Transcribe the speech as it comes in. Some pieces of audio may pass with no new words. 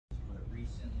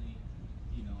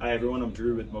Hi everyone, I'm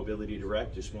Drew with Mobility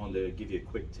Direct. Just wanted to give you a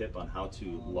quick tip on how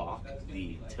to lock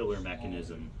the tiller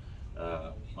mechanism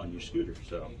on your scooter.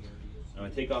 So I'm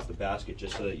going to take off the basket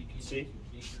just so that you can see.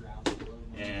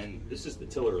 And this is the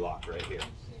tiller lock right here.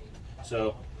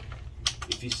 So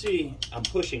if you see, I'm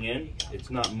pushing in, it's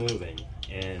not moving,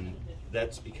 and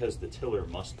that's because the tiller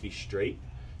must be straight.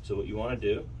 So what you want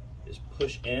to do is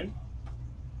push in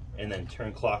and then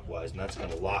turn clockwise, and that's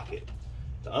going to lock it.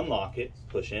 To unlock it,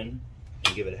 push in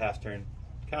and give it a half turn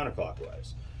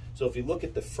counterclockwise. So if you look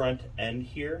at the front end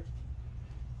here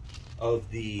of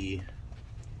the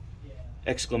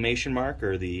exclamation mark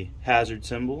or the hazard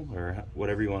symbol or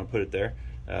whatever you want to put it there,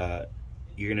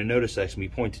 you're going to notice that's going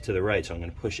to be pointed to the right. So I'm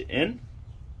going to push it in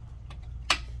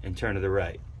and turn to the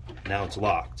right. Now it's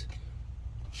locked.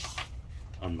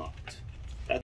 Unlocked.